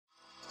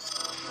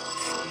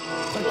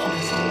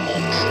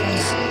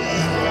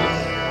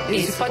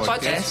Esse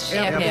podcast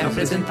é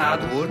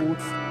apresentado por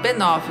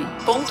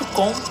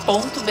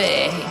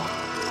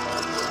b9.com.br.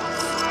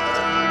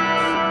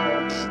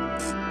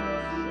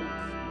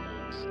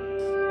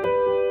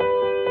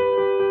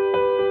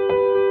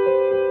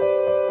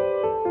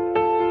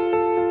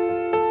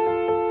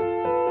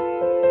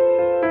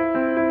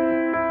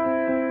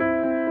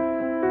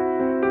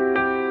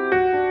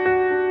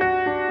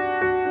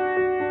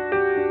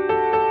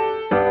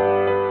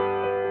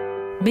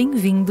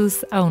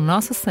 Bem-vindos ao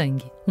Nosso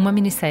Sangue, uma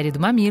minissérie do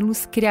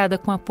Mamilos criada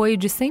com apoio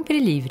de Sempre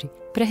Livre,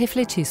 para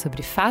refletir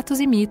sobre fatos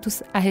e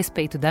mitos a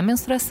respeito da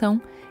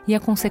menstruação e a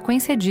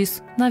consequência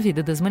disso na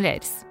vida das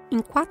mulheres. Em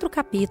 4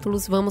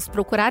 capítulos, vamos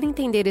procurar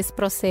entender esse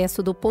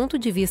processo do ponto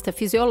de vista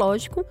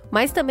fisiológico,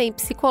 mas também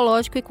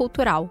psicológico e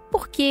cultural.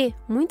 Porque,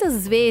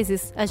 muitas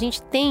vezes, a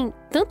gente tem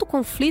tanto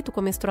conflito com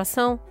a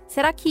menstruação.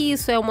 Será que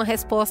isso é uma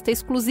resposta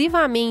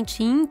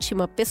exclusivamente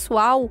íntima,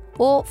 pessoal,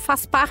 ou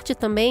faz parte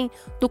também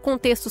do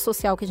contexto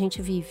social que a gente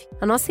vive?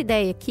 A nossa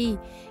ideia aqui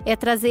é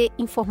trazer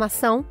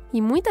informação e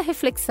muita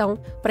reflexão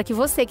para que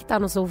você que está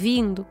nos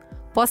ouvindo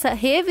possa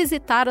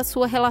revisitar a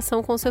sua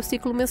relação com o seu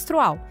ciclo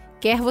menstrual,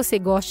 quer você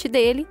goste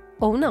dele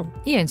ou não.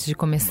 E antes de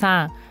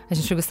começar, a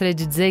gente gostaria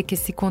de dizer que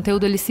esse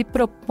conteúdo ele se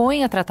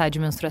propõe a tratar de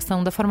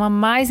menstruação da forma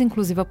mais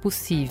inclusiva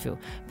possível,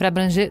 para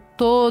abranger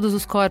todos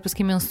os corpos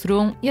que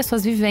menstruam e as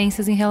suas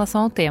vivências em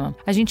relação ao tema.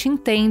 A gente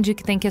entende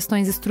que tem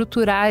questões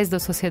estruturais da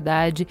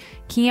sociedade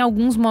que em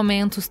alguns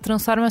momentos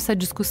transformam essa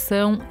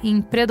discussão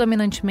em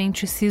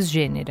predominantemente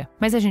cisgênera.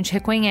 Mas a gente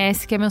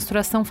reconhece que a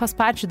menstruação faz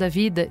parte da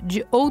vida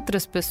de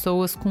outras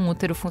pessoas com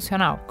útero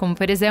funcional, como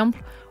por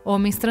exemplo,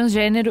 homens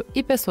transgênero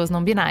e pessoas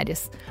não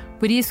binárias.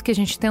 Por isso que a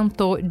gente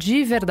tentou,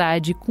 de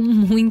verdade, com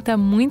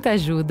muita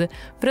ajuda,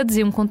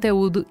 produzir um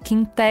conteúdo que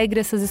integre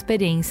essas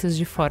experiências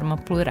de forma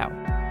plural.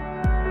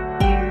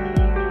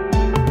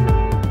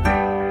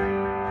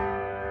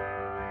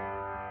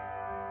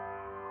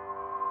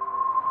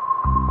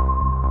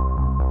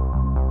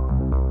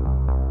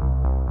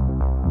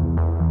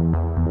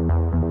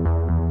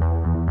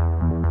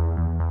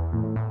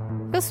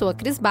 Eu sou a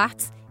Cris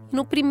Bartz.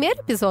 No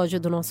primeiro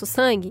episódio do Nosso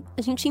Sangue,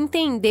 a gente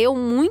entendeu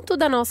muito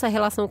da nossa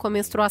relação com a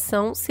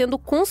menstruação sendo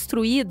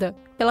construída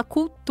pela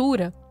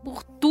cultura,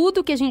 por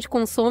tudo que a gente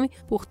consome,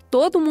 por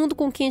todo mundo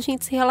com quem a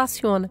gente se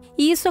relaciona.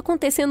 E isso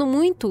acontecendo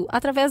muito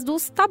através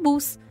dos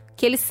tabus,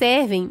 que eles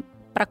servem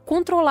para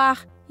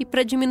controlar e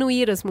para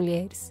diminuir as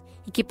mulheres.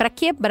 E que para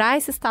quebrar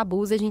esses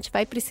tabus a gente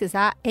vai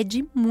precisar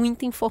de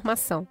muita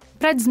informação.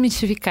 Para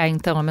desmistificar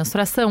então a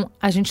menstruação,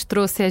 a gente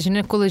trouxe a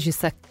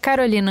ginecologista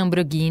Carolina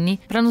Ambroghini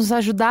para nos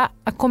ajudar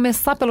a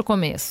começar pelo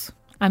começo,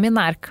 a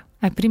menarca,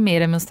 a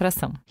primeira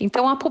menstruação.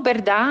 Então a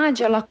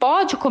puberdade ela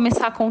pode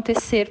começar a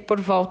acontecer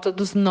por volta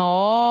dos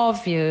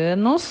 9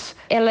 anos.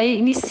 Ela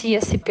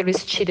inicia-se pelo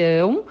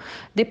estirão,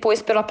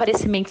 depois pelo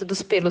aparecimento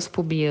dos pelos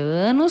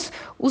pubianos,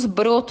 os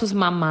brotos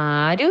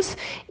mamários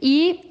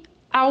e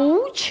a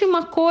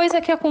última coisa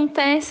que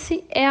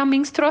acontece é a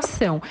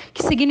menstruação,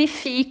 que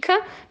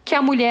significa que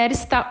a mulher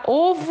está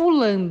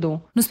ovulando.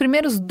 Nos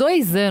primeiros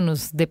 2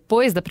 anos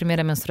depois da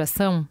primeira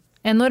menstruação,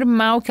 é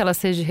normal que ela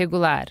seja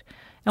irregular.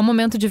 É um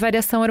momento de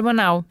variação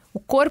hormonal. O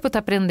corpo está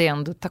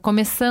aprendendo, está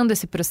começando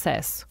esse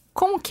processo.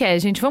 Como que é,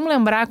 gente? Vamos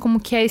lembrar como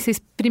que é esses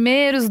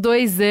primeiros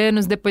 2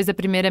 anos depois da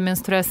primeira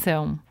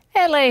menstruação.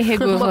 Ela é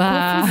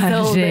irregular,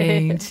 confusão,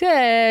 gente.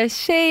 Né? É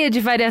cheia de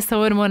variação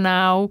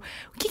hormonal.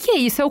 O que é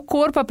isso? É o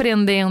corpo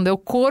aprendendo, é o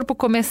corpo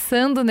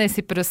começando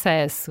nesse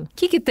processo. O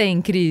que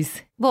tem,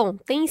 Cris? Bom,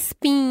 tem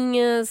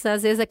espinhas,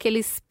 às vezes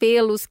aqueles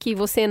pelos que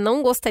você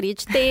não gostaria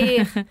de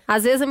ter.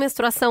 Às vezes a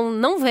menstruação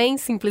não vem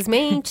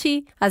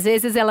simplesmente. Às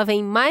vezes ela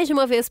vem mais de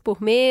uma vez por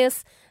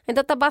mês.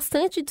 Ainda está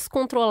bastante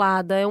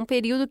descontrolada. É um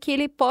período que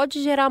ele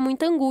pode gerar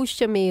muita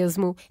angústia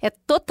mesmo. É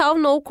total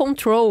no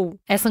control.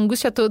 Essa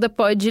angústia toda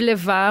pode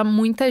levar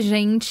muita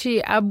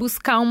gente a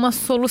buscar uma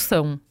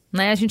solução,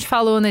 né? A gente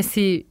falou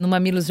no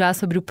Mamilos já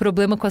sobre o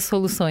problema com as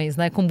soluções,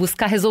 né? Com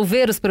buscar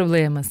resolver os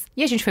problemas.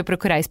 E a gente foi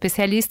procurar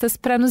especialistas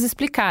para nos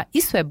explicar.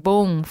 Isso é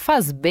bom?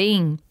 Faz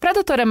bem? Para a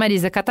doutora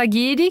Marisa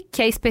Kataguiri,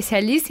 que é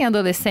especialista em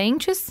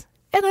adolescentes,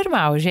 é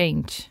normal,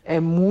 gente. É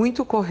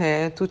muito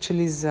correto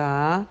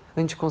utilizar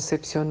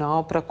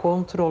anticoncepcional para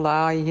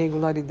controlar a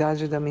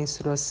irregularidade da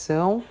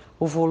menstruação,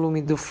 o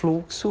volume do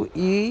fluxo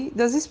e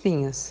das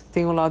espinhas.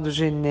 Tem o lado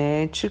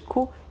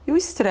genético e o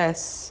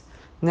estresse,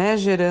 né,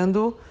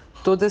 gerando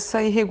toda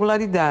essa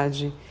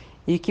irregularidade.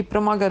 E que para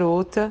uma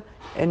garota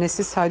é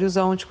necessário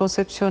usar um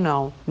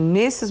anticoncepcional.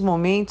 Nesses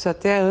momentos,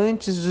 até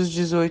antes dos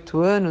 18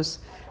 anos,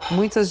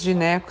 muitas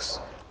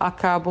ginecos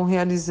acabam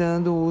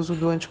realizando o uso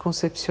do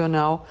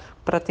anticoncepcional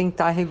para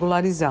tentar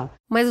regularizar.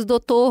 Mas o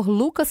Dr.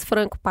 Lucas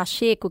Franco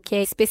Pacheco, que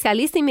é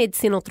especialista em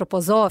medicina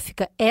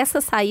antroposófica, essa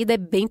saída é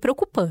bem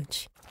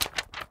preocupante.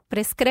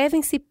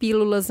 Prescrevem-se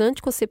pílulas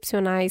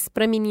anticoncepcionais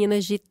para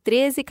meninas de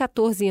 13 e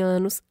 14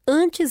 anos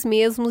antes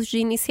mesmo de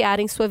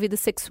iniciarem sua vida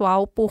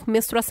sexual por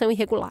menstruação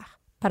irregular.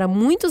 Para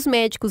muitos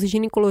médicos e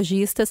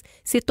ginecologistas,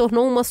 se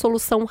tornou uma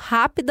solução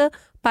rápida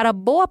para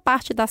boa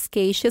parte das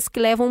queixas que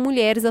levam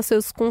mulheres aos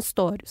seus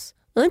consultórios.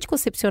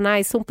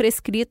 Anticoncepcionais são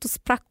prescritos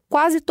para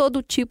quase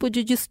todo tipo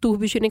de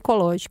distúrbio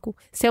ginecológico.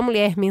 Se a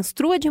mulher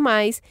menstrua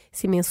demais,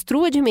 se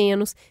menstrua de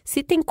menos,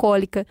 se tem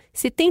cólica,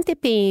 se tem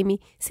TPM,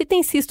 se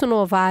tem cisto no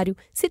ovário,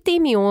 se tem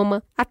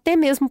mioma, até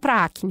mesmo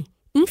para acne.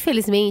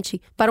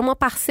 Infelizmente, para uma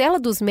parcela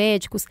dos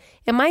médicos,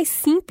 é mais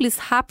simples,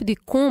 rápido e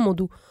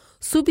cômodo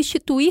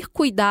substituir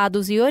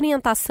cuidados e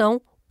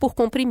orientação por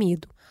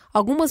comprimido.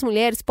 Algumas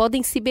mulheres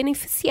podem se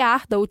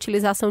beneficiar da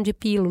utilização de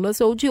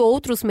pílulas ou de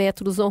outros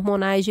métodos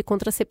hormonais de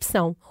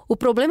contracepção. O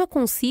problema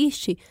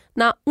consiste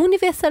na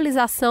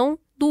universalização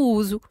do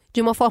uso de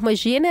uma forma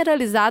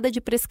generalizada de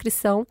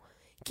prescrição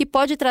que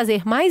pode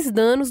trazer mais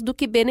danos do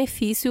que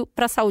benefício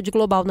para a saúde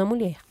global da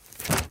mulher.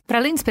 Para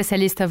além de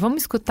especialista,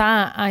 vamos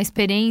escutar a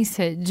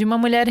experiência de uma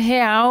mulher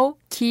real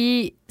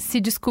que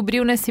se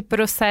descobriu nesse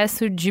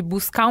processo de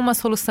buscar uma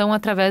solução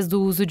através do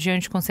uso de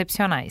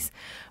anticoncepcionais.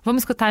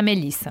 Vamos escutar a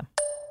Melissa.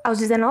 Aos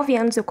 19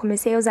 anos, eu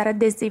comecei a usar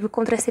adesivo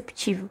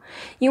contraceptivo.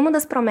 E uma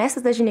das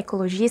promessas da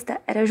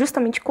ginecologista era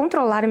justamente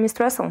controlar a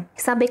menstruação.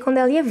 E saber quando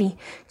ela ia vir.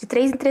 De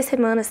 3 em 3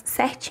 semanas,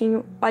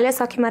 certinho. Olha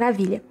só que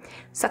maravilha.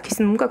 Só que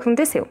isso nunca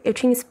aconteceu. Eu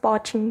tinha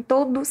spotting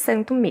todo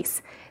santo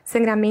mês.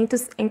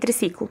 Sangramentos entre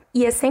ciclo.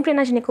 Ia sempre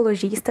na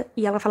ginecologista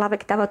e ela falava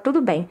que estava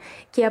tudo bem.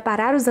 Que ia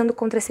parar usando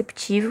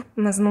contraceptivo,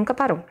 mas nunca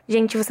parou.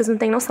 Gente, vocês não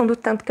têm noção do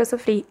tanto que eu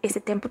sofri esse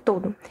tempo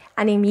todo.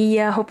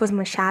 Anemia, roupas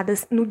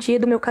manchadas. No dia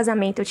do meu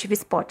casamento eu tive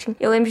spotting.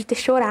 Eu lembro de ter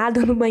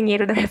chorado no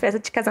banheiro da minha festa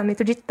de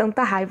casamento de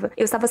tanta raiva.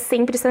 Eu estava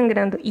sempre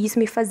sangrando e isso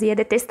me fazia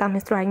detestar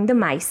menstruar ainda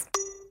mais.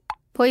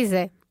 Pois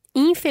é,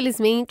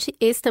 infelizmente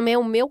esse também é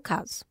o meu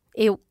caso.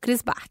 Eu,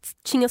 Cris Bartz,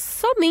 tinha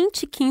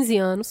somente 15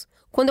 anos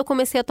quando eu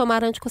comecei a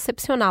tomar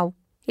anticoncepcional.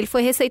 Ele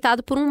foi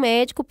receitado por um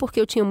médico porque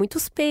eu tinha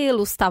muitos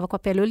pelos, estava com a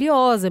pele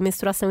oleosa,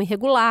 menstruação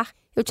irregular.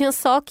 Eu tinha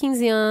só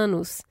 15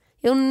 anos.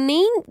 Eu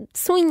nem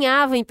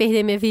sonhava em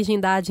perder minha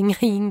virgindade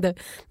ainda.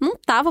 Não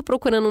estava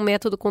procurando um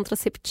método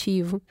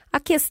contraceptivo. A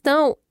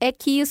questão é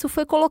que isso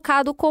foi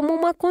colocado como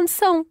uma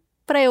condição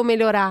para eu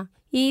melhorar.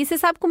 E você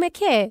sabe como é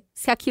que é.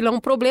 Se aquilo é um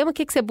problema, o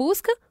que você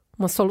busca?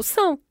 Uma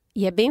solução.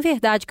 E é bem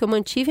verdade que eu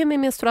mantive a minha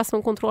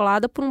menstruação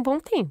controlada por um bom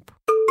tempo.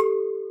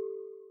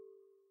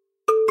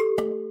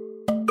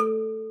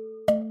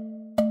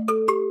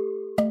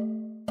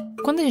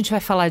 Quando a gente vai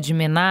falar de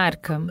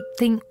menarca,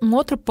 tem um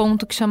outro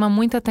ponto que chama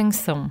muita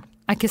atenção.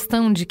 A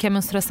questão de que a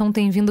menstruação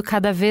tem vindo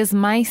cada vez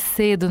mais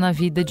cedo na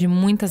vida de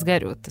muitas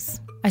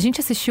garotas. A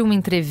gente assistiu uma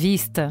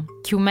entrevista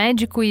que o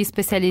médico e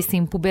especialista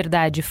em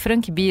puberdade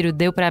Frank Biro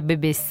deu para a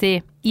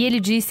BBC e ele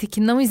disse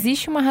que não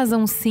existe uma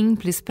razão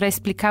simples para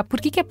explicar por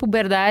que a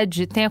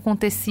puberdade tem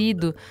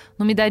acontecido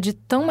numa idade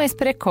tão mais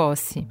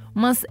precoce.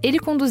 Mas ele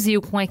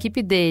conduziu com a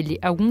equipe dele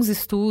alguns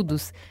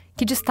estudos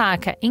que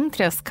destaca,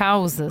 entre as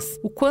causas,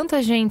 o quanto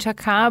a gente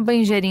acaba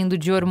ingerindo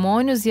de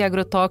hormônios e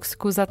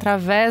agrotóxicos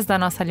através da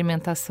nossa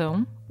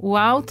alimentação, o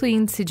alto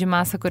índice de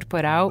massa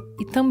corporal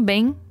e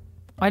também,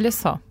 olha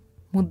só,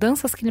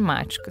 mudanças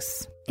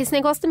climáticas. Esse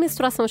negócio da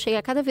menstruação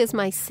chegar cada vez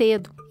mais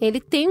cedo, ele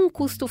tem um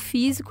custo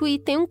físico e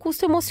tem um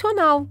custo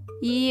emocional.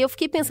 E eu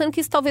fiquei pensando que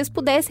isso talvez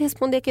pudesse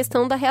responder a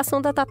questão da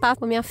reação da Tatá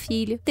com a minha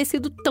filha ter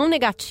sido tão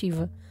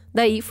negativa.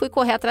 Daí fui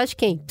correr atrás de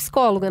quem?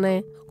 Psicóloga,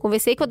 né?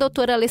 Conversei com a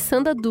doutora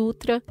Alessandra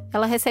Dutra,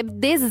 ela recebe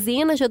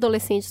dezenas de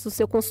adolescentes no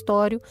seu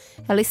consultório,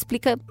 ela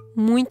explica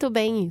muito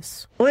bem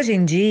isso. Hoje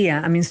em dia,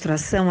 a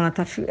menstruação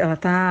ela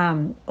tá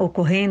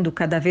ocorrendo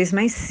cada vez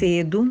mais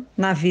cedo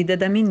na vida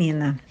da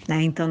menina,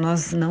 né? Então,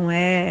 não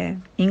é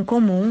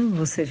incomum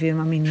você ver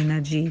uma menina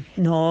de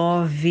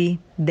 9,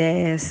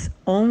 10,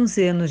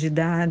 11 anos de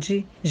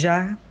idade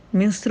já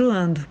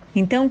menstruando.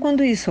 Então,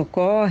 quando isso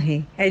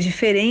ocorre, é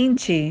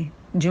diferente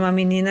de uma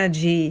menina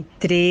de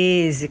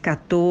 13,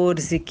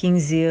 14,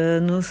 15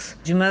 anos,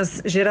 de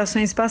umas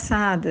gerações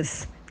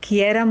passadas, que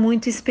era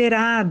muito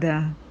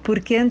esperada,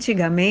 porque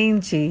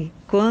antigamente,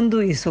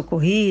 quando isso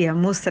ocorria,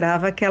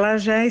 mostrava que ela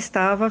já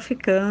estava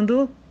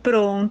ficando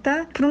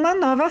pronta para uma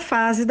nova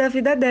fase da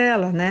vida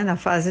dela, né? Na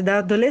fase da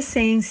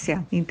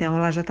adolescência. Então,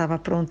 ela já estava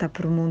pronta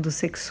para o mundo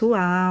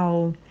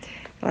sexual,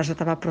 ela já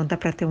estava pronta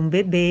para ter um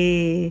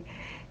bebê.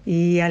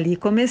 E ali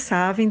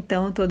começava,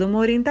 então, toda uma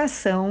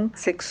orientação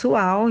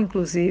sexual,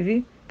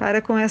 inclusive,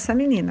 para com essa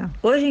menina.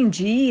 Hoje em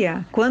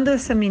dia, quando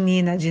essa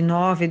menina de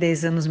 9,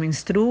 10 anos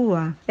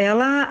menstrua,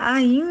 ela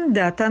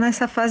ainda está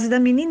nessa fase da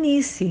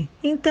meninice.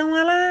 Então,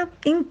 ela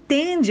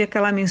entende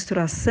aquela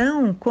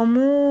menstruação como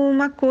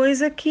uma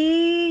coisa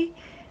que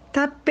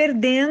está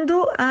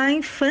perdendo a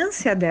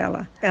infância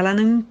dela. Ela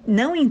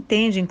não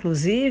entende,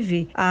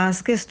 inclusive,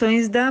 as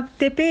questões da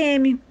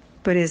TPM,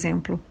 por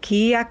exemplo,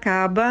 que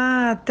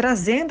acaba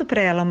trazendo para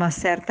ela uma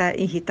certa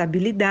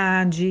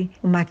irritabilidade,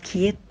 uma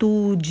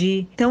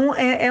quietude. Então,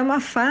 é uma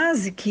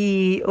fase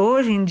que,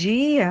 hoje em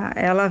dia,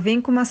 ela vem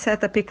com uma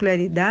certa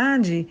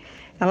peculiaridade,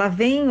 ela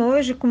vem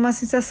hoje com uma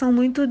sensação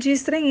muito de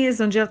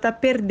estranheza, onde ela está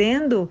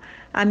perdendo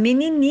a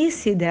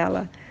meninice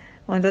dela,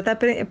 onde ela está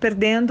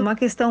perdendo uma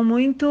questão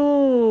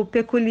muito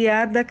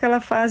peculiar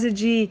daquela fase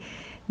de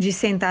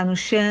sentar no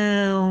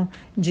chão,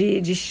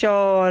 de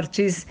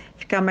shorts,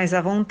 ficar mais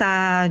à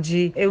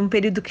vontade. É um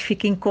período que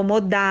fica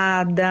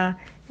incomodada,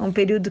 um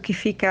período que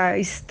fica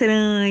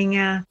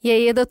estranha. E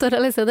aí a doutora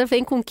Alessandra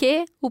vem com o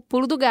quê? O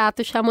pulo do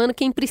gato, chamando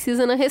quem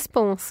precisa na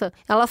responsa.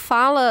 Ela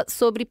fala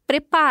sobre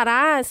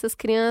preparar essas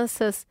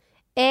crianças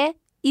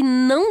e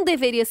não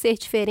deveria ser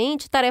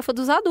diferente tarefa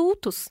dos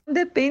adultos.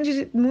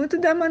 Depende muito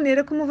da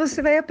maneira como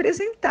você vai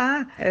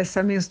apresentar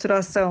essa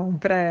menstruação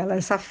para ela,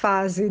 essa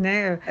fase,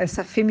 né?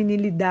 Essa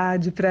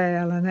feminilidade para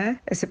ela, né?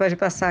 Você pode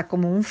passar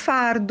como um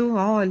fardo,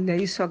 olha,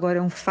 isso agora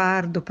é um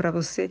fardo para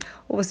você.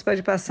 Ou você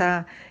pode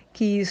passar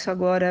que isso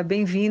agora é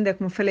bem-vinda,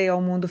 como eu falei,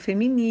 ao mundo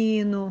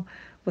feminino.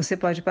 Você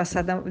pode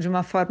passar de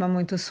uma forma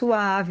muito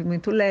suave,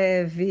 muito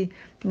leve,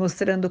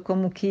 mostrando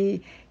como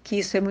que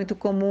isso é muito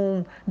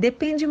comum.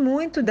 Depende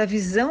muito da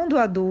visão do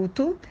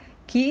adulto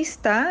que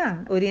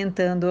está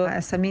orientando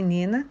essa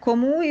menina,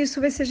 como isso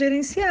vai ser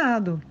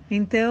gerenciado.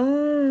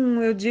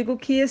 Então, eu digo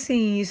que,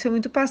 assim, isso é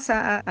muito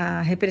passar.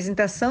 A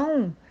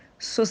representação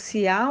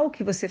social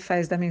que você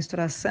faz da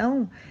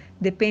menstruação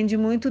depende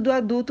muito do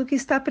adulto que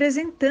está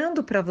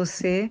apresentando para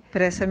você,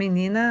 para essa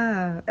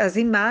menina, as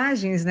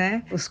imagens,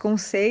 né? Os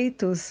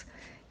conceitos.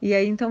 E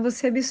aí, então,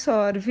 você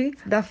absorve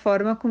da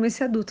forma como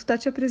esse adulto está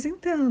te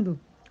apresentando.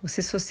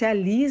 Você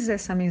socializa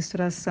essa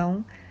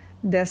menstruação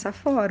dessa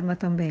forma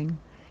também.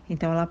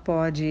 Então, ela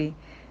pode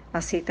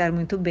aceitar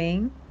muito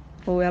bem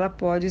ou ela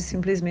pode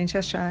simplesmente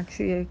achar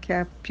que é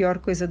a pior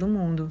coisa do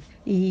mundo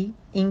e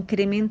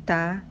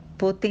incrementar,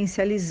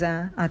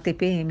 potencializar a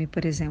TPM,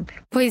 por exemplo.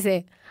 Pois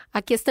é.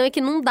 A questão é que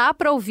não dá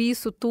para ouvir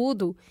isso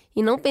tudo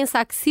e não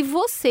pensar que se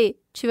você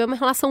tiver uma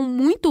relação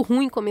muito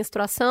ruim com a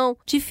menstruação,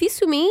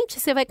 dificilmente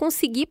você vai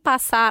conseguir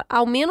passar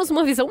ao menos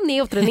uma visão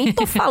neutra, nem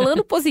tô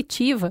falando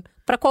positiva,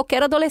 para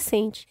qualquer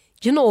adolescente.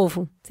 De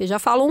novo, você já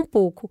falou um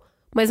pouco,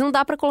 mas não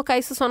dá para colocar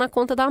isso só na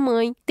conta da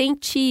mãe. Tem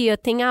tia,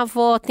 tem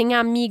avó, tem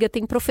amiga,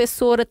 tem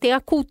professora, tem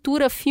a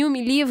cultura,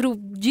 filme, livro,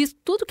 diz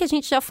tudo que a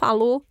gente já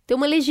falou. Tem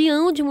uma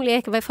legião de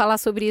mulher que vai falar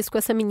sobre isso com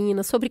essa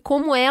menina, sobre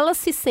como elas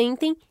se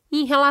sentem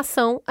em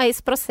relação a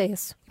esse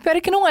processo. Pior é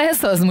que não é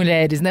só as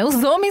mulheres, né?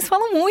 Os homens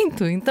falam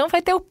muito. Então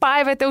vai ter o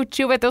pai, vai ter o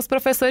tio, vai ter os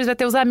professores, vai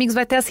ter os amigos,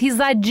 vai ter as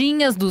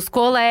risadinhas dos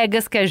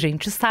colegas que a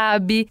gente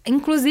sabe.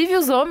 Inclusive,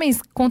 os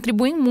homens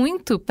contribuem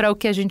muito para o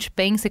que a gente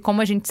pensa e como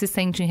a gente se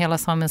sente em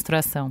relação à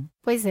menstruação.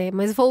 Pois é,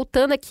 mas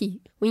voltando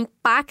aqui, o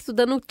impacto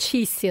da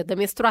notícia, da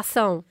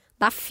menstruação,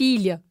 da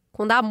filha,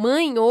 quando a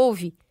mãe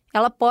ouve,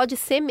 ela pode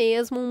ser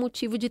mesmo um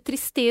motivo de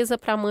tristeza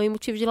para a mãe, um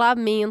motivo de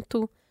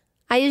lamento.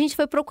 Aí a gente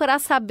foi procurar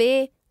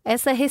saber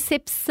essa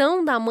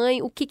recepção da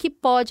mãe, o que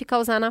pode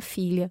causar na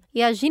filha.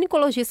 E a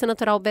ginecologista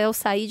natural Bel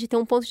Said tem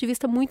um ponto de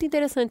vista muito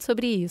interessante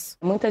sobre isso.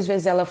 Muitas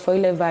vezes ela foi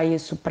levar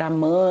isso para a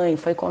mãe,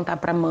 foi contar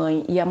para a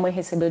mãe, e a mãe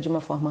recebeu de uma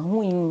forma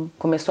ruim,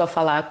 começou a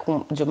falar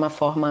de uma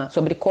forma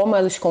sobre como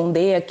ela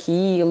esconder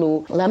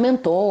aquilo,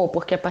 lamentou,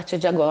 porque a partir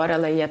de agora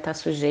ela ia estar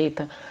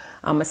sujeita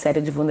a uma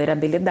série de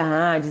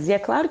vulnerabilidades. E é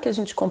claro que a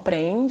gente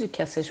compreende que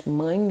essas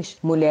mães,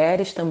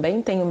 mulheres,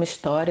 também têm uma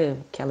história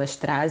que elas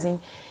trazem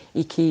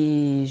e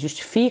que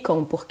justificam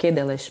o porquê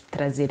delas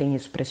trazerem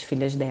isso para as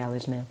filhas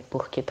delas, né?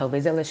 Porque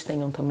talvez elas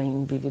tenham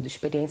também vivido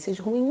experiências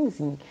ruins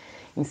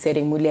em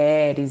serem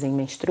mulheres, em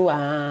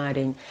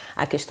menstruarem,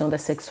 a questão da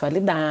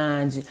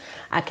sexualidade,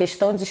 a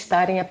questão de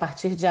estarem a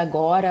partir de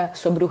agora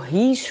sobre o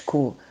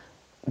risco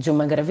de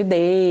uma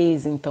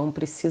gravidez, então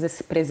precisa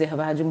se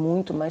preservar de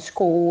muito mais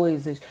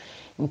coisas.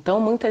 Então,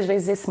 muitas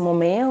vezes esse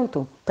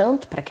momento,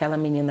 tanto para aquela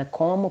menina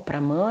como para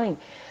a mãe,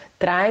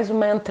 traz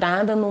uma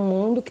entrada no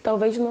mundo que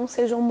talvez não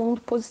seja um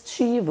mundo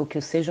positivo,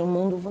 que seja um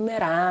mundo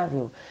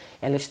vulnerável.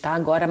 Ela está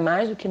agora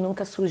mais do que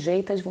nunca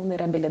sujeita às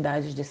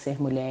vulnerabilidades de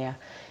ser mulher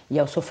e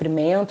ao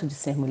sofrimento de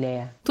ser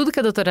mulher. Tudo que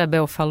a doutora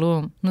Bel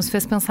falou nos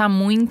fez pensar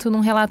muito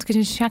num relato que a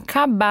gente tinha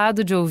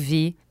acabado de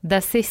ouvir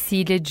da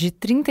Cecília, de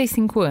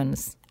 35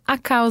 anos. A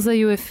causa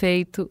e o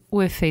efeito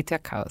e a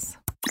causa.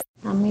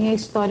 A minha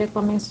história com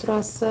a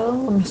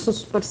menstruação começou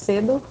super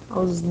cedo,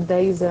 aos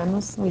 10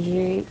 anos.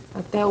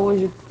 Até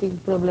hoje tenho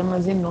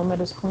problemas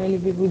inúmeros com ele,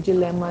 vivo o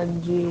dilema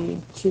de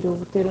tiro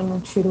útero ou não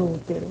tiro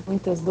útero.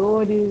 Muitas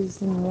dores,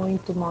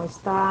 muito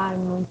mal-estar,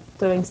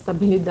 muita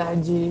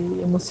instabilidade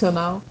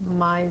emocional.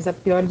 Mas a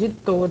pior de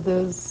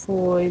todas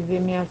foi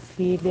ver minha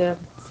filha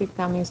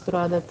ficar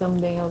menstruada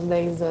também aos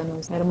 10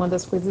 anos. Era uma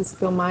das coisas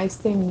que eu mais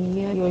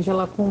temia. E hoje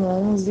ela com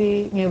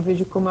 11, eu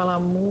vejo como ela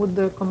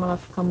muda, como ela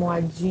fica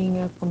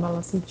moadinha, como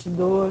ela sente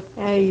dor.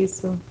 É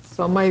isso.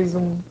 Só mais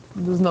um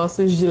dos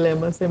nossos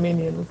dilemas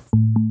femininos.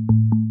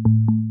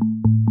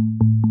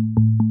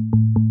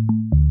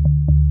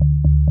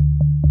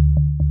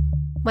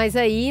 Mas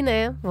aí,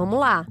 né, vamos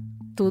lá.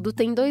 Tudo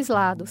tem dois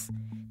lados.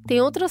 Tem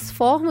outras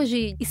formas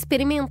de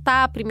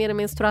experimentar a primeira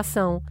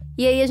menstruação.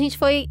 E aí a gente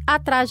foi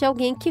atrás de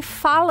alguém que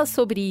fala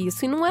sobre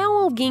isso. E não é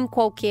alguém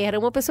qualquer, é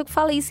uma pessoa que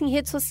fala isso em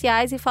redes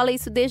sociais e fala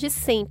isso desde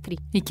sempre.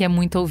 E que é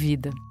muito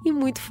ouvida. E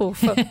muito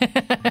fofa.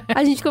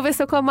 A gente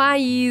conversou com a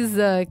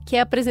Maísa, que é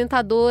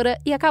apresentadora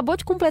e acabou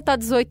de completar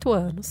 18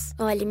 anos.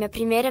 Olha, minha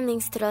primeira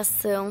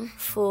menstruação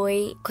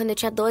foi quando eu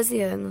tinha 12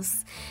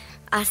 anos.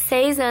 Há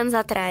 6 anos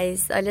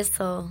atrás, olha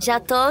só. Já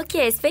tô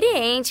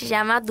experiente,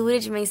 já madura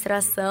de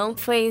menstruação.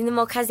 Foi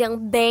numa ocasião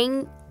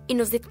bem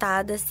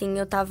inusitada, assim.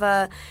 Eu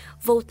tava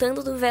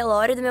voltando do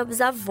velório do meu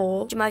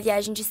bisavô, de uma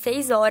viagem de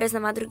 6 horas na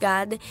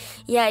madrugada.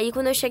 E aí,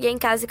 quando eu cheguei em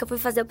casa que eu fui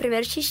fazer o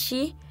primeiro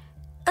xixi,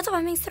 eu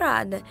tava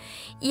menstruada.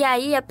 E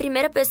aí, a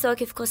primeira pessoa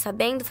que ficou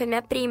sabendo foi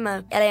minha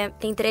prima. Ela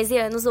tem 13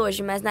 anos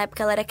hoje, mas na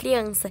época ela era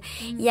criança.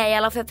 E aí,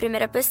 ela foi a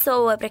primeira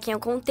pessoa pra quem eu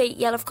contei.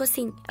 E ela ficou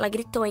assim, ela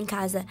gritou em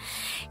casa: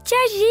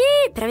 Tia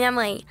Gi! Pra minha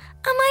mãe: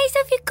 a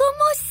Maísa ficou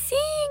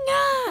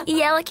mocinha!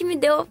 E ela que me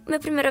deu meu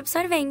primeiro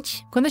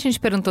absorvente. Quando a gente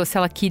perguntou se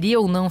ela queria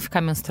ou não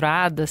ficar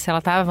menstruada, se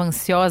ela tava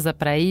ansiosa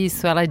pra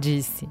isso, ela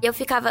disse: eu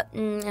ficava,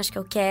 acho que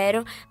eu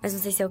quero, mas não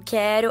sei se eu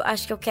quero.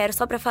 Acho que eu quero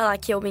só pra falar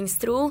que eu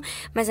menstruo,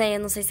 mas aí eu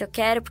não sei se eu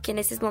quero, porque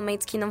nesses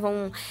momentos que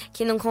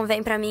não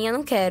convém pra mim, eu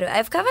não quero. Aí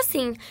eu ficava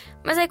assim.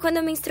 Mas aí quando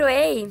eu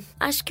menstruei,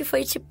 acho que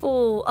foi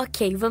tipo,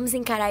 ok, vamos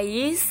encarar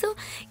isso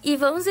e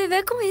vamos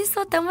viver com isso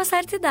até uma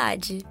certa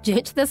idade.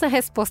 Diante dessa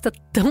resposta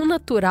tão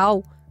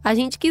natural, a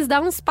gente quis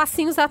dar uns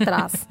passinhos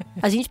atrás.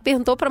 A gente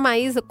perguntou pra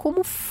Maísa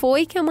como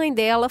foi que a mãe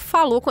dela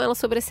falou com ela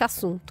sobre esse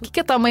assunto. O que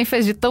a tua mãe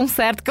fez de tão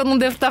certo que eu não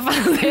devo estar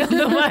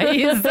fazendo,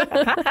 Maísa?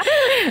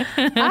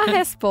 A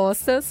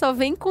resposta só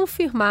vem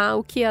confirmar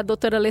o que a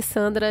doutora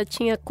Alessandra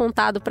tinha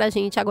contado pra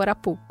gente agora há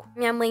pouco.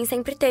 Minha mãe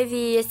sempre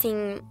teve,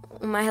 assim,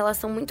 uma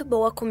relação muito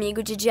boa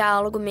comigo, de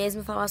diálogo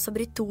mesmo, falar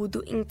sobre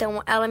tudo.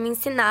 Então, ela me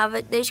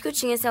ensinava, desde que eu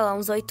tinha, sei lá,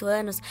 uns 8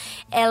 anos,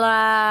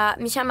 ela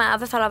me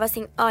chamava e falava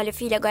assim: olha,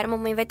 filha, agora a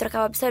mamãe vai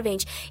trocar o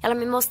absorvente. Ela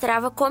me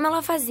mostrava como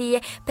ela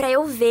fazia, pra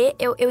eu ver.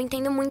 Eu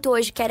entendo muito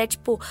hoje que era,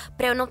 tipo,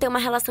 pra eu não ter uma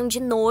relação de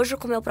nojo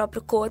com o meu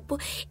próprio corpo.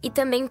 E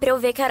também pra eu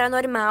ver que era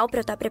normal, pra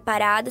eu estar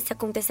preparada se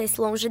acontecesse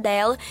longe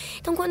dela.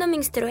 Então, quando eu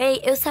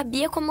menstruei, eu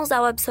sabia como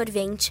usar o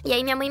absorvente. E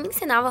aí, minha mãe me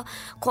ensinava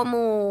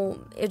como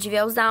eu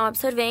devia usar um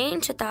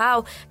absorvente e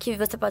tal, que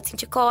você pode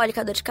sentir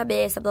cólica, dor de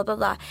cabeça, blá, blá,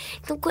 blá.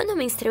 Então, quando eu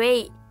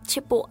menstruei,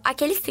 tipo,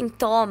 aqueles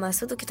sintomas,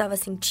 tudo que eu tava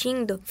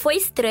sentindo, foi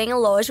estranho,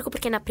 lógico,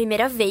 porque na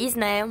primeira vez,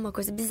 né, uma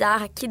coisa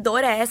bizarra, que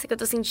dor é essa que eu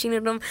tô sentindo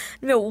no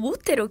meu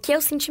útero? Que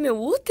eu senti meu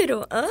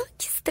útero?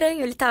 Que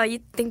estranho, ele tá aí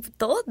o tempo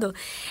todo.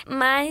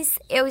 Mas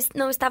eu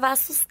não estava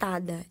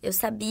assustada. Eu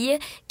sabia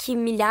que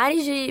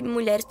milhares de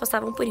mulheres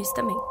passavam por isso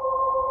também.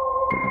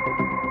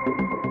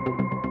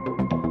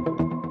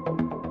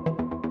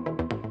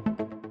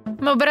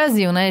 No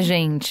Brasil, né,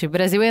 gente?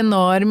 Brasil é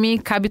enorme,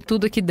 cabe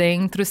tudo aqui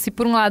dentro. Se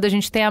por um lado a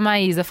gente tem a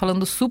Maísa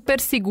falando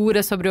super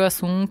segura sobre o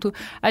assunto,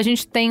 a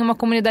gente tem uma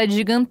comunidade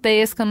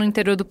gigantesca no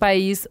interior do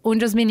país,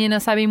 onde as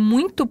meninas sabem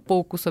muito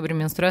pouco sobre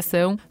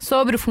menstruação,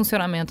 sobre o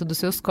funcionamento dos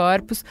seus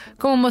corpos,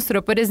 como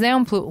mostrou, por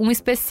exemplo, um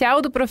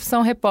especial do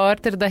Profissão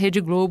Repórter da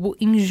Rede Globo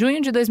em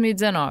junho de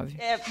 2019.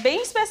 É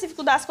bem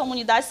específico das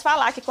comunidades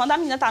falar que quando a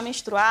menina tá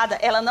menstruada,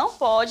 ela não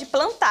pode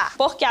plantar,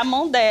 porque a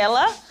mão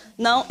dela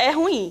não é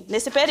ruim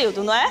nesse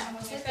período, não é?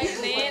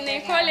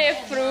 Nem colher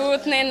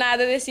fruto, nem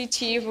nada desse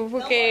tipo,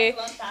 porque...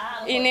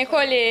 E nem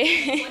colher.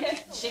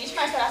 Gente,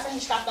 mas será que a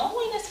gente tá tão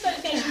ruim nesse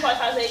período que a gente pode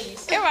fazer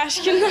isso? Eu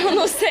acho que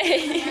não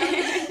sei.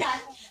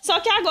 Só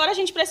que agora a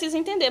gente precisa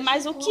entender,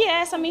 mas o que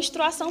é essa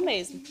menstruação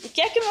mesmo? O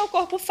que é que o meu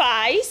corpo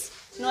faz,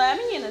 não é,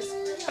 meninas?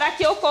 Para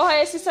que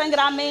ocorra esse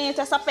sangramento,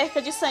 essa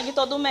perca de sangue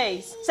todo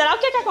mês. Será o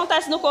que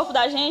acontece no corpo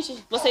da gente?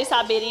 Vocês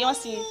saberiam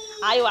assim,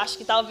 eu acho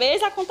que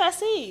talvez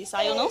aconteça isso,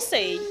 eu não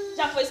sei.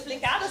 Já foi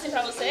explicado assim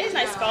para vocês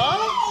na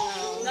escola?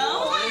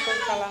 Não vou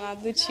falar nada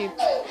do tipo.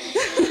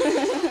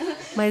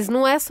 Mas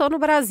não é só no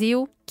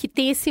Brasil que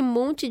tem esse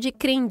monte de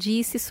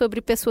crendice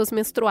sobre pessoas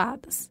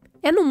menstruadas.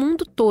 É no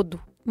mundo todo.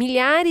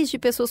 Milhares de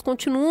pessoas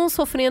continuam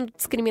sofrendo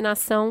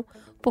discriminação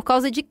por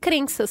causa de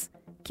crenças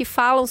que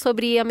falam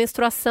sobre a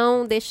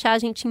menstruação deixar a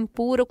gente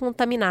impura ou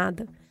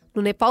contaminada.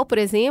 No Nepal, por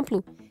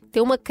exemplo,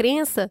 tem uma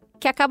crença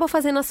que acaba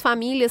fazendo as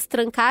famílias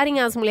trancarem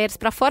as mulheres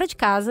para fora de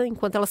casa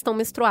enquanto elas estão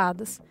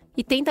menstruadas.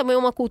 E tem também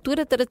uma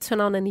cultura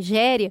tradicional na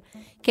Nigéria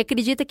que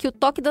acredita que o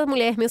toque da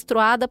mulher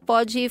menstruada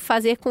pode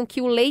fazer com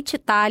que o leite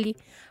talhe,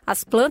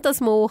 as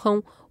plantas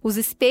morram, os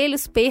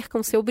espelhos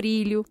percam seu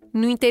brilho.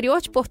 No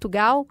interior de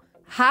Portugal,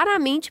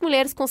 raramente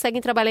mulheres conseguem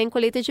trabalhar em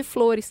colheitas de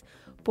flores,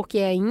 porque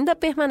ainda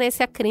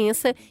permanece a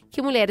crença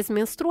que mulheres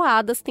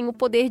menstruadas têm o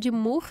poder de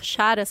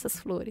murchar essas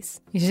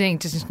flores.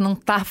 Gente, a gente não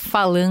tá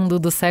falando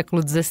do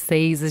século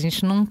XVI, a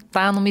gente não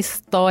tá numa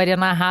história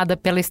narrada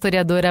pela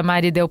historiadora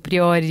Mari Del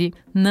Priore.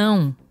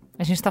 Não,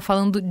 a gente tá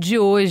falando de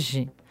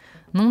hoje.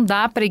 Não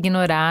dá para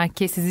ignorar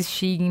que esses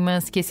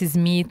estigmas, que esses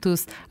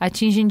mitos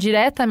atingem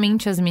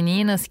diretamente as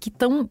meninas que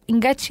estão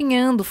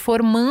engatinhando,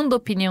 formando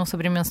opinião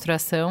sobre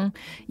menstruação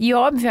e,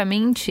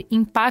 obviamente,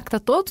 impacta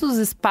todos os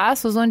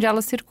espaços onde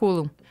elas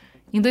circulam.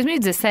 Em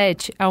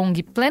 2017, a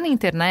ONG Plan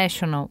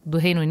International, do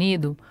Reino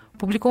Unido,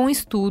 publicou um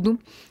estudo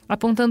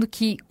apontando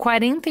que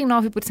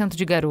 49%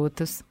 de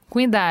garotas com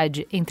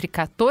idade entre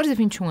 14 e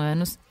 21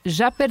 anos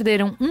já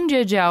perderam um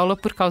dia de aula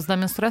por causa da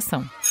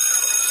menstruação.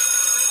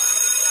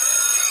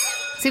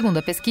 Segundo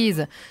a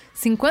pesquisa,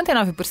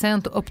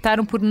 59%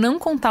 optaram por não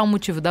contar o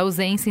motivo da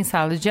ausência em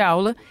sala de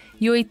aula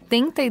e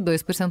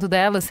 82%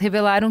 delas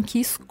revelaram que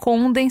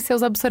escondem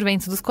seus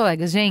absorventes dos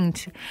colegas.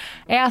 Gente,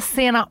 é a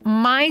cena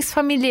mais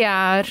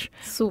familiar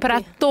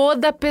para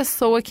toda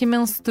pessoa que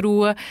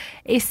menstrua.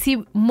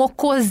 Esse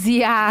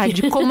mocosear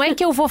de como é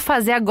que eu vou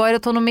fazer agora? Eu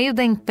tô no meio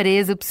da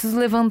empresa, eu preciso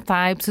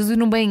levantar, eu preciso ir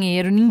no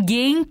banheiro.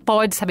 Ninguém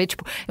pode saber,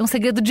 tipo, é um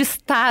segredo de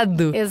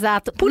Estado.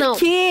 Exato. Por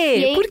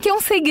quê? Por que é um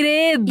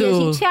segredo? E a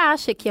gente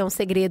acha que é um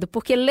segredo,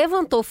 porque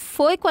levantou,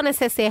 foi com a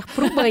necessaire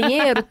pro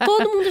banheiro,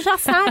 todo mundo já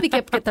sabe que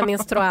é porque tá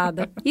menstruada.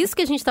 Isso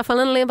que a gente tá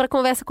falando lembra a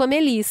conversa com a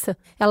Melissa.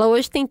 Ela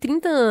hoje tem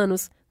 30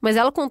 anos, mas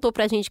ela contou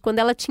pra gente que quando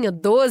ela tinha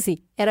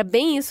 12, era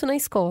bem isso na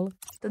escola.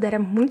 Tudo era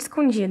muito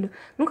escondido.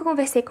 Nunca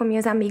conversei com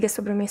minhas amigas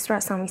sobre a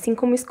menstruação, e sim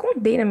como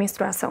esconder a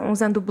menstruação,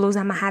 usando blusa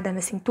amarrada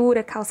na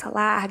cintura, calça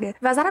larga.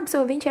 Vazar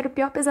absorvente era o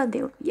pior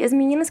pesadelo, e as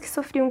meninas que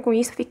sofriam com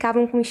isso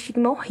ficavam com um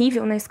estigma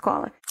horrível na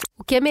escola.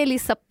 O que a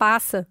Melissa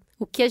passa,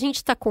 o que a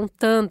gente tá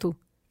contando,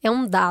 é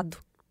um dado.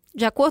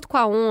 De acordo com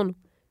a ONU,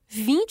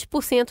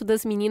 20%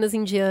 das meninas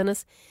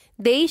indianas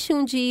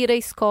deixam de ir à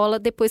escola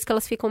depois que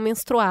elas ficam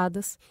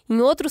menstruadas. Em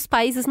outros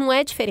países não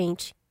é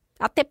diferente.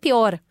 Até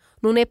piora.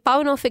 No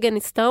Nepal e no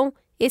Afeganistão,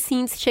 esse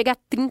índice chega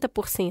a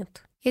 30%.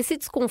 Esse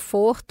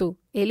desconforto,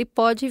 ele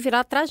pode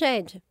virar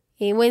tragédia.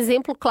 E um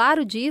exemplo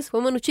claro disso foi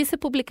uma notícia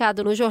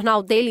publicada no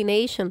jornal Daily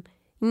Nation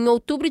em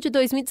outubro de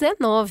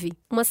 2019.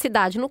 Uma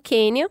cidade no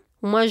Quênia,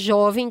 uma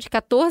jovem de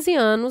 14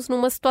 anos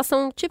numa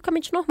situação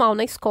tipicamente normal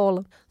na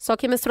escola. Só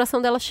que a menstruação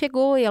dela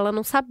chegou e ela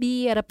não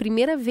sabia, era a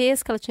primeira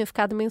vez que ela tinha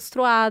ficado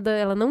menstruada,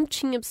 ela não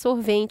tinha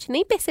absorvente,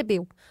 nem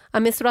percebeu.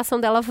 A menstruação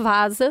dela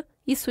vaza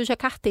e suja a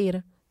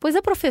carteira. Pois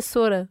a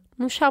professora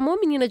não chamou a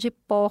menina de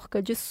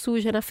porca, de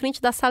suja, na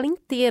frente da sala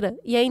inteira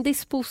e ainda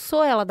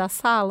expulsou ela da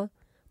sala?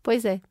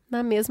 Pois é,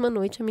 na mesma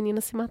noite a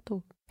menina se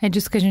matou. É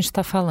disso que a gente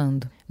está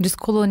falando.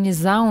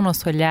 Descolonizar o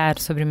nosso olhar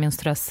sobre a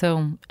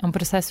menstruação é um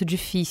processo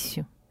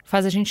difícil.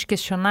 Faz a gente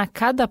questionar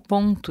cada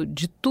ponto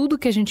de tudo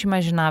que a gente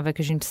imaginava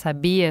que a gente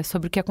sabia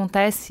sobre o que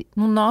acontece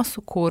no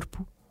nosso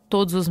corpo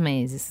todos os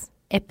meses.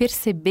 É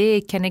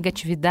perceber que a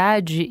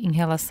negatividade em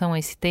relação a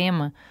esse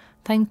tema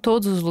está em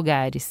todos os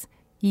lugares.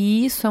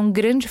 E isso é um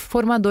grande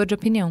formador de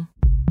opinião.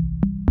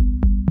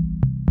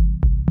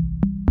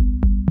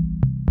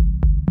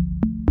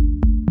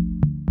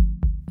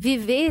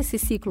 Viver esse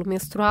ciclo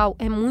menstrual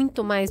é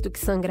muito mais do que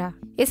sangrar.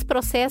 Esse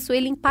processo,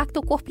 ele impacta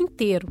o corpo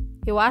inteiro.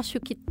 Eu acho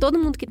que todo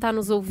mundo que está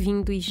nos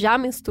ouvindo e já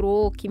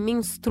menstruou, que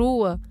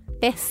menstrua,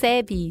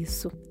 percebe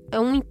isso. É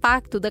um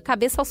impacto da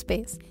cabeça aos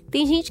pés.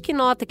 Tem gente que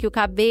nota que o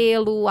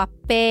cabelo, a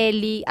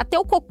pele, até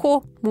o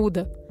cocô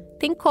muda.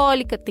 Tem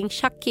cólica, tem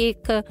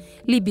enxaqueca,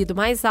 libido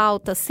mais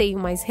alta, seio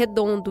mais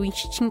redondo,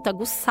 instinto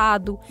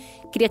aguçado,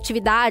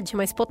 criatividade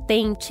mais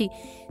potente,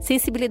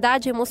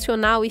 sensibilidade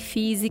emocional e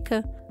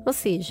física. Ou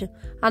seja,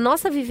 a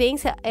nossa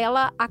vivência,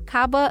 ela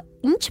acaba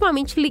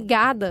intimamente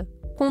ligada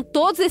com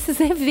todos esses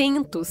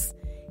eventos.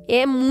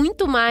 É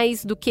muito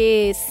mais do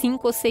que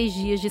 5 ou 6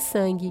 dias de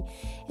sangue.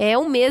 É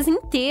um mês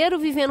inteiro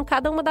vivendo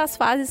cada uma das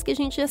fases que a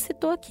gente já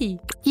citou aqui.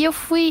 E eu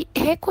fui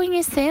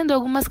reconhecendo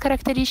algumas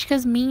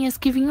características minhas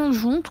que vinham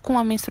junto com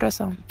a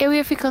menstruação. Eu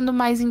ia ficando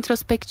mais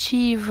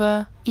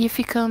introspectiva, ia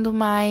ficando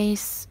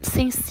mais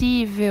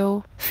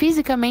sensível,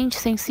 fisicamente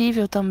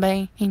sensível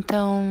também.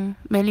 Então,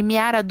 meu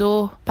limiar à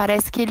dor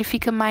parece que ele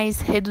fica mais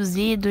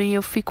reduzido e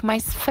eu fico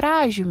mais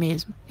frágil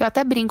mesmo. Eu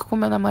até brinco com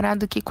meu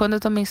namorado que quando eu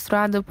tô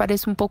menstruada eu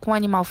pareço um pouco um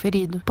animal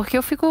ferido, porque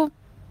eu fico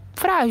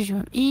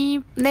frágil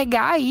e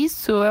negar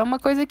isso é uma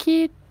coisa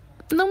que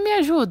não me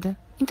ajuda.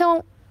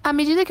 Então, à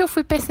medida que eu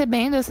fui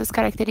percebendo essas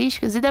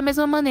características, e da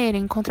mesma maneira,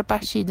 em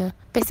contrapartida,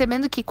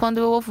 percebendo que quando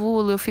eu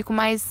ovulo eu fico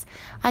mais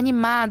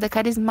animada,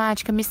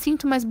 carismática, me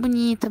sinto mais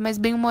bonita, mais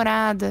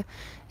bem-humorada,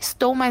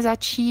 estou mais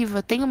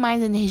ativa, tenho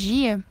mais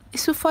energia,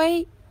 isso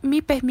foi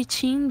me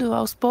permitindo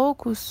aos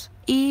poucos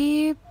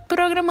e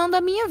programando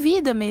a minha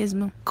vida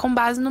mesmo, com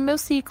base no meu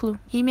ciclo.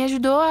 E me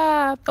ajudou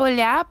a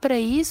olhar para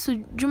isso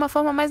de uma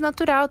forma mais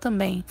natural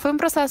também. Foi um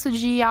processo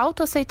de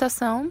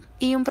autoaceitação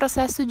e um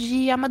processo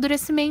de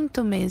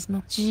amadurecimento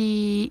mesmo.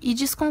 De ir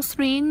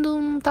desconstruindo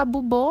um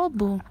tabu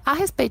bobo a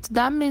respeito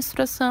da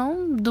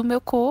menstruação, do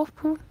meu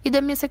corpo e da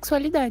minha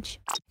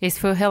sexualidade. Esse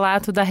foi o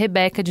relato da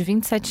Rebeca, de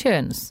 27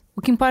 anos.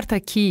 O que importa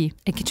aqui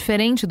é que,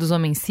 diferente dos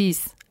homens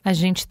cis, a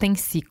gente tem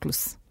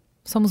ciclos.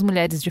 Somos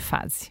mulheres de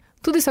fase.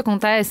 Tudo isso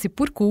acontece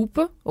por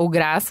culpa, ou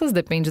graças,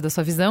 depende da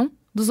sua visão,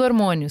 dos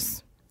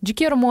hormônios. De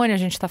que hormônio a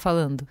gente está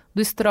falando?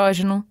 Do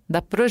estrógeno,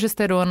 da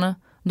progesterona,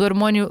 do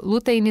hormônio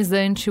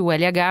luteinizante, o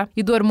LH,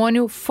 e do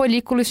hormônio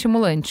folículo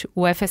estimulante,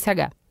 o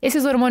FSH.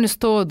 Esses hormônios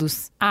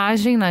todos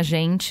agem na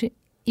gente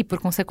e, por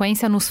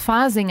consequência, nos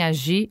fazem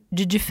agir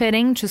de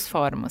diferentes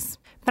formas.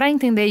 Para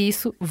entender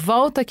isso,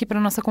 volta aqui para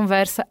a nossa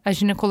conversa a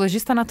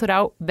ginecologista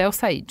natural Bel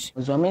Said.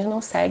 Os homens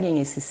não seguem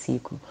esse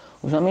ciclo,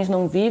 os homens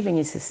não vivem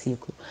esse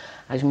ciclo.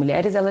 As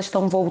mulheres, elas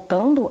estão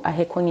voltando a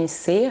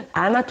reconhecer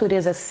a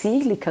natureza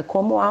cíclica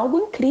como algo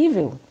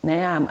incrível,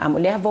 né? A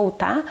mulher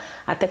voltar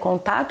a ter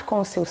contato com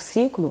o seu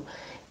ciclo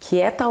que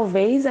é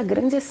talvez a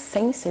grande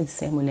essência de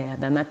ser mulher,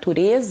 da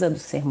natureza do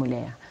ser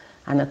mulher,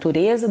 a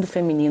natureza do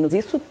feminino.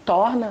 Isso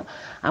torna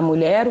a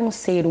mulher um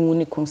ser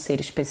único, um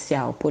ser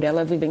especial, por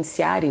ela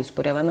vivenciar isso,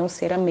 por ela não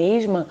ser a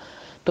mesma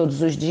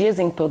todos os dias,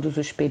 em todos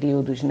os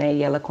períodos, né?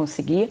 E ela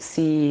conseguir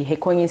se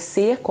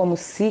reconhecer como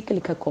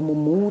cíclica, como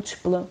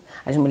múltipla.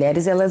 As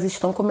mulheres, elas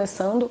estão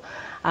começando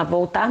a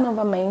voltar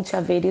novamente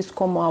a ver isso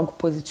como algo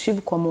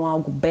positivo, como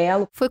algo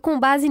belo. Foi com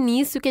base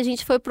nisso que a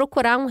gente foi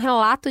procurar um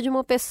relato de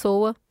uma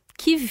pessoa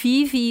que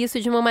vive isso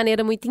de uma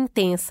maneira muito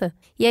intensa.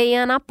 E aí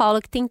a Ana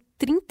Paula, que tem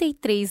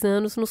 33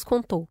 anos, nos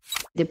contou.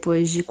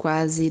 Depois de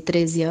quase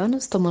 13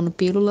 anos tomando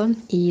pílula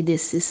e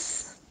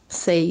desses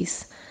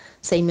 6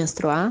 sem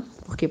menstruar,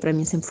 porque para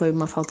mim sempre foi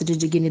uma falta de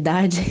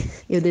dignidade,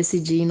 eu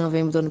decidi em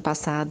novembro do ano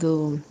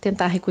passado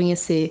tentar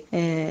reconhecer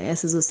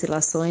essas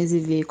oscilações e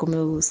ver como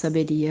eu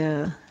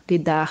saberia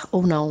lidar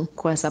ou não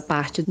com essa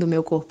parte do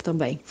meu corpo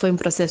também. Foi um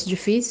processo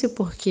difícil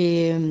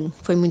porque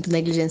foi muito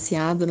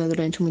negligenciado, né,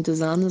 durante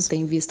muitos anos.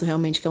 Tenho visto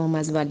realmente que é uma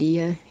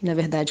mais-valia e, na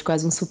verdade,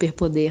 quase um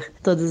superpoder.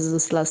 Todas as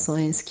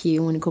oscilações que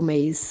um único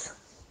mês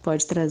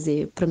pode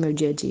trazer para o meu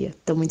dia a dia.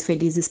 Estou muito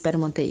feliz e espero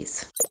manter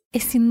isso.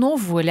 Esse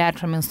novo olhar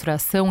para a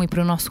menstruação e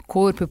para o nosso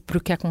corpo, para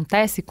o que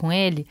acontece com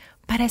ele,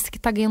 parece que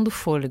está ganhando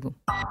fôlego.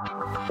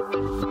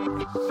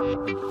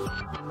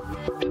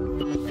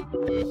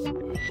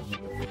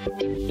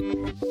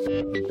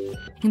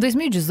 Em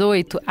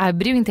 2018, a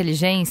Abril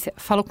Inteligência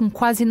falou com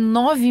quase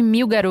 9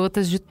 mil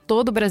garotas de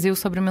todo o Brasil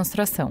sobre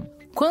menstruação.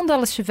 Quando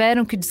elas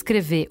tiveram que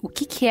descrever o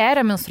que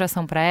era a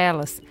menstruação para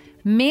elas,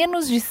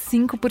 menos de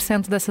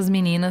 5% dessas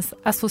meninas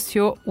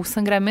associou o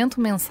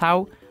sangramento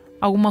mensal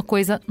a alguma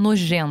coisa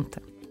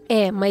nojenta.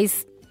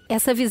 Mas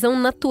essa visão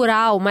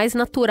natural, mais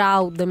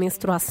natural da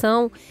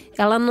menstruação,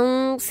 ela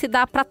não se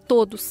dá para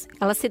todos.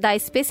 Ela se dá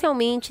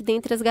especialmente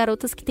dentre as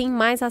garotas que têm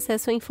mais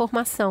acesso à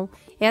informação.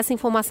 Essa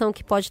informação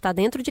que pode estar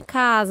dentro de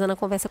casa, na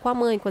conversa com a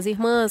mãe, com as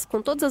irmãs,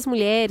 com todas as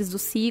mulheres do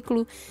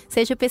ciclo,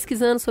 seja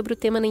pesquisando sobre o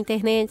tema na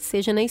internet,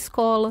 seja na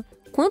escola.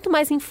 Quanto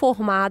mais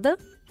informada,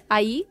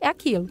 aí é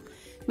aquilo.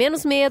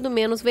 Menos medo,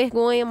 menos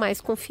vergonha, mais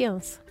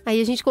confiança.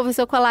 Aí a gente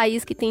conversou com a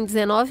Laís, que tem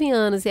 19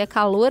 anos e é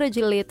caloura de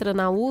letra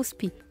na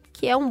USP,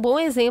 que é um bom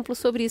exemplo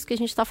sobre isso que a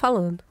gente está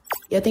falando.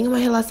 Eu tenho uma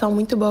relação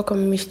muito boa com a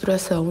minha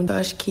menstruação. Eu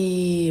acho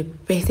que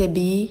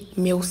percebi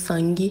meu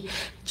sangue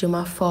de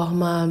uma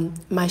forma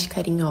mais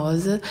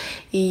carinhosa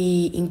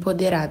e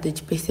empoderada,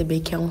 de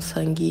perceber que é um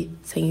sangue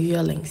sem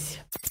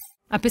violência.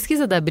 A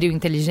pesquisa da Abril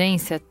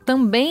Inteligência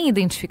também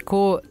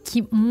identificou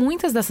que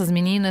muitas dessas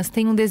meninas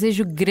têm um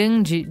desejo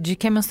grande de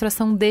que a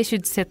menstruação deixe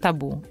de ser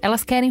tabu.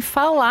 Elas querem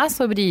falar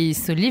sobre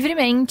isso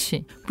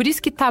livremente. Por isso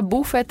que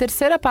tabu foi a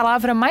terceira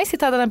palavra mais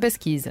citada na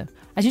pesquisa.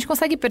 A gente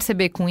consegue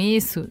perceber com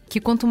isso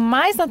que quanto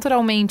mais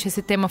naturalmente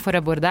esse tema for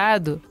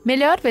abordado,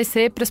 melhor vai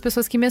ser para as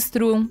pessoas que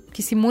menstruam,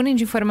 que se munem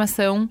de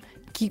informação,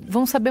 que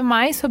vão saber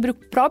mais sobre o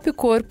próprio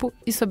corpo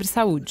e sobre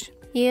saúde.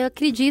 E eu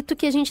acredito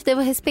que a gente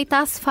deva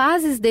respeitar as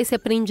fases desse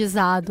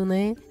aprendizado,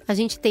 né? A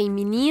gente tem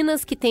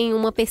meninas que têm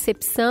uma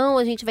percepção,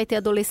 a gente vai ter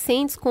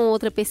adolescentes com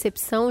outra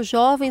percepção,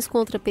 jovens com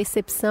outra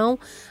percepção.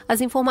 As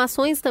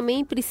informações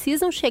também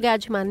precisam chegar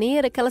de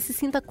maneira que ela se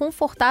sinta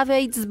confortável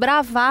e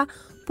desbravar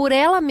por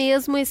ela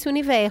mesma esse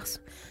universo.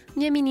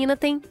 Minha menina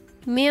tem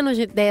menos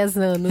de 10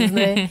 anos,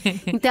 né?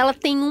 Então ela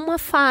tem uma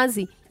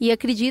fase. E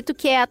acredito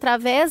que é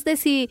através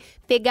desse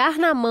pegar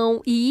na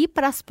mão e ir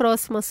para as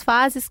próximas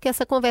fases que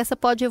essa conversa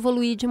pode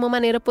evoluir de uma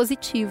maneira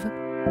positiva.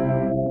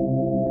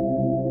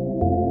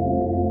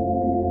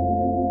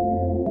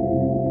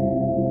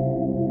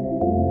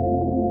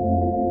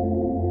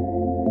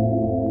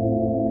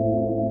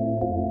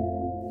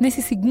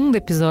 Nesse segundo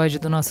episódio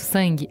do Nosso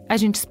Sangue, a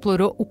gente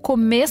explorou o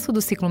começo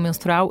do ciclo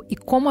menstrual e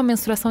como a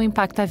menstruação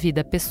impacta a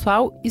vida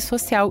pessoal e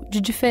social de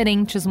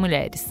diferentes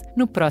mulheres.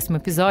 No próximo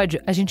episódio,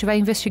 a gente vai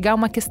investigar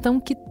uma questão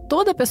que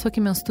toda pessoa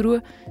que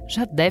menstrua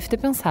já deve ter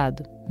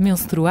pensado: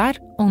 menstruar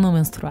ou não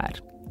menstruar?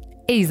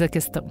 Eis a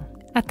questão.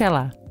 Até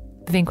lá,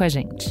 vem com a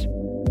gente.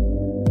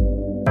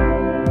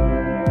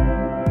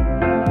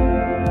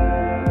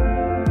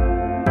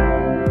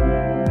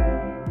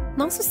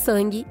 Nosso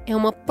Sangue é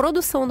uma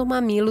produção do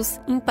Mamilos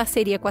em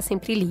parceria com a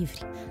Sempre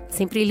Livre. A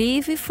Sempre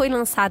Livre foi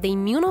lançada em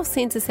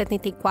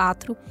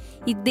 1974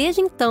 e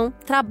desde então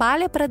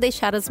trabalha para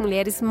deixar as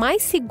mulheres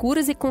mais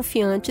seguras e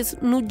confiantes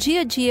no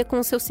dia a dia com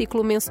o seu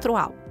ciclo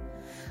menstrual.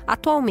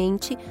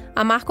 Atualmente,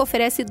 a marca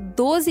oferece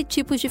 12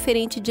 tipos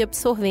diferentes de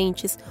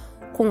absorventes,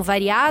 com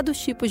variados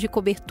tipos de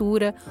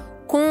cobertura,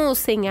 com ou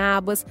sem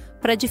abas,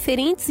 para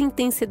diferentes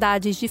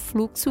intensidades de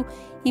fluxo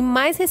e,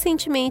 mais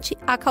recentemente,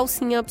 a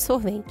calcinha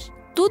absorvente.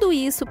 Tudo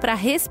isso para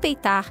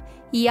respeitar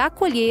e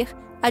acolher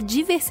a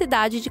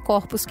diversidade de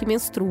corpos que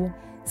menstruam.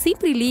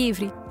 Sempre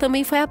Livre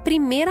também foi a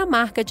primeira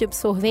marca de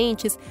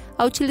absorventes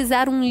a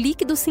utilizar um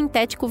líquido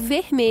sintético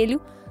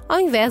vermelho ao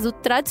invés do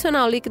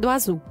tradicional líquido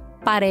azul.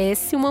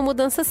 Parece uma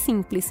mudança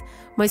simples,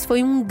 mas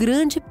foi um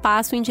grande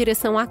passo em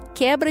direção à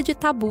quebra de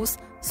tabus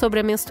sobre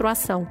a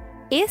menstruação.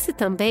 Esse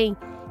também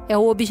é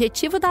o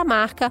objetivo da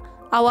marca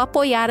ao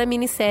apoiar a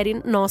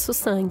minissérie Nosso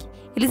Sangue.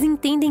 Eles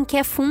entendem que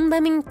é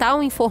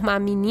fundamental informar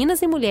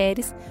meninas e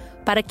mulheres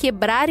para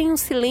quebrarem o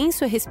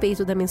silêncio a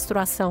respeito da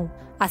menstruação,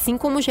 assim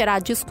como gerar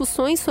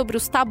discussões sobre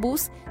os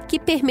tabus que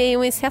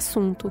permeiam esse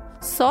assunto.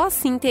 Só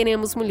assim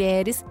teremos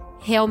mulheres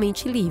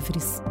realmente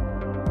livres.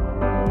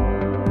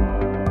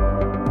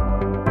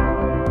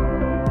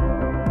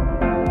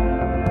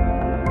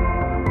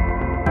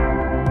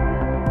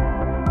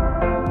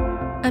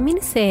 A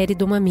minissérie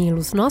do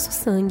Mamilos Nosso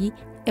Sangue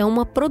é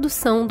uma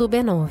produção do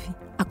B9.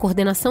 A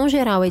coordenação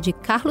geral é de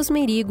Carlos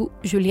Merigo,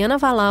 Juliana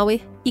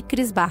Valauer e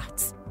Cris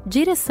Bartz.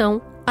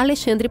 Direção,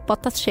 Alexandre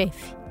Potashev.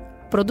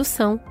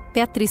 Produção,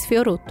 Beatriz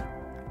Fioroto.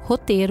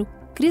 Roteiro,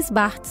 Cris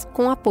Bartz,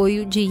 com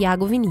apoio de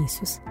Iago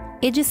Vinícius.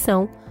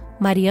 Edição,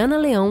 Mariana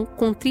Leão,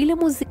 com trilha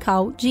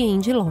musical de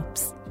Andy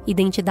Lopes.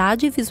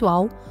 Identidade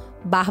visual,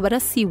 Bárbara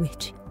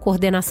Siewert.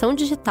 Coordenação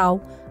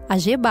digital,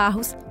 AG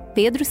Barros,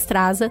 Pedro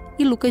Estraza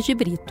e Lucas de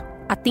Brito.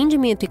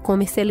 Atendimento e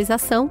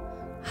comercialização,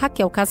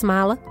 Raquel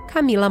Casmala,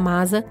 Camila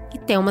Maza e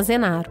Thelma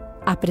Zenaro.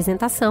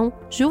 Apresentação,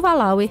 Ju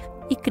Valauer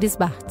e Cris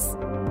Bartz.